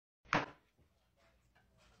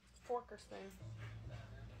fork or spoon?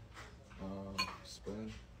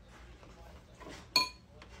 Spoon.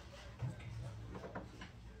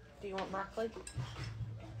 Do you want broccoli?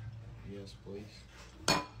 Yes, please.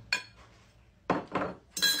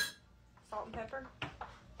 Salt and pepper?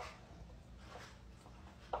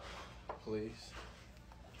 Please.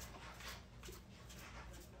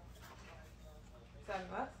 Is that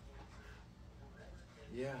enough?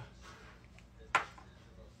 Yeah.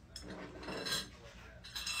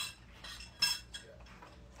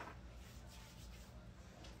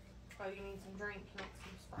 Oh, you need some drink. You want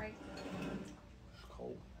some Sprite? It's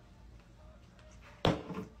cold.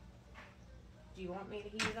 Do you want me to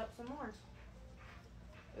heat it up some more?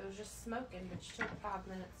 It was just smoking, but you took 5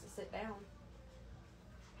 minutes to sit down.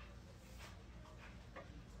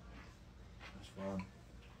 That's fine.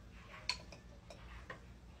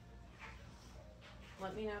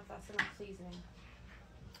 Let me know if that's enough seasoning.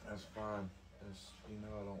 That's fine. It's, you know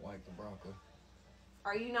I don't like the broccoli.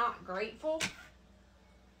 Are you not grateful?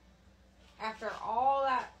 After all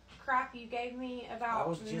that crap you gave me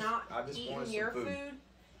about not eating your food,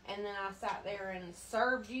 and then I sat there and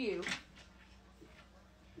served you,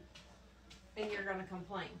 and you're gonna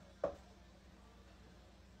complain.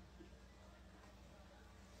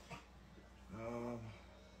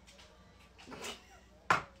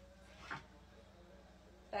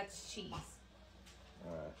 That's cheese.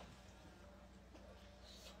 Alright.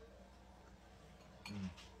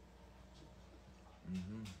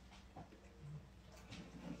 Mm-hmm.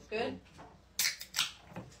 Good?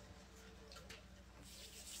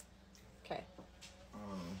 Okay. I'm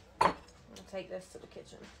going to take this to the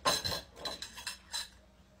kitchen.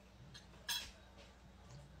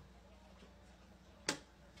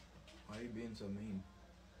 Why are you being so mean?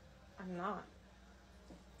 I'm not.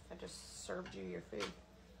 I just served you your food.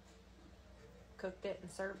 Cooked it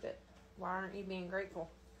and served it. Why aren't you being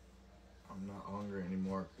grateful? I'm not hungry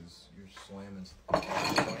anymore because you're slamming stuff.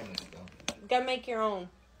 Go make your own.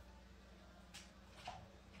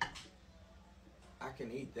 I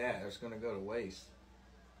can eat that. It's going to go to waste.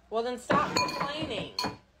 Well, then stop complaining.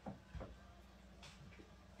 You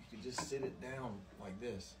can just sit it down like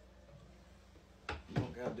this. You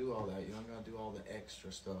don't got to do all that. You don't got to do all the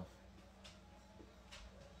extra stuff.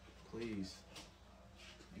 Please.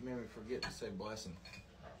 You made me forget to say blessing.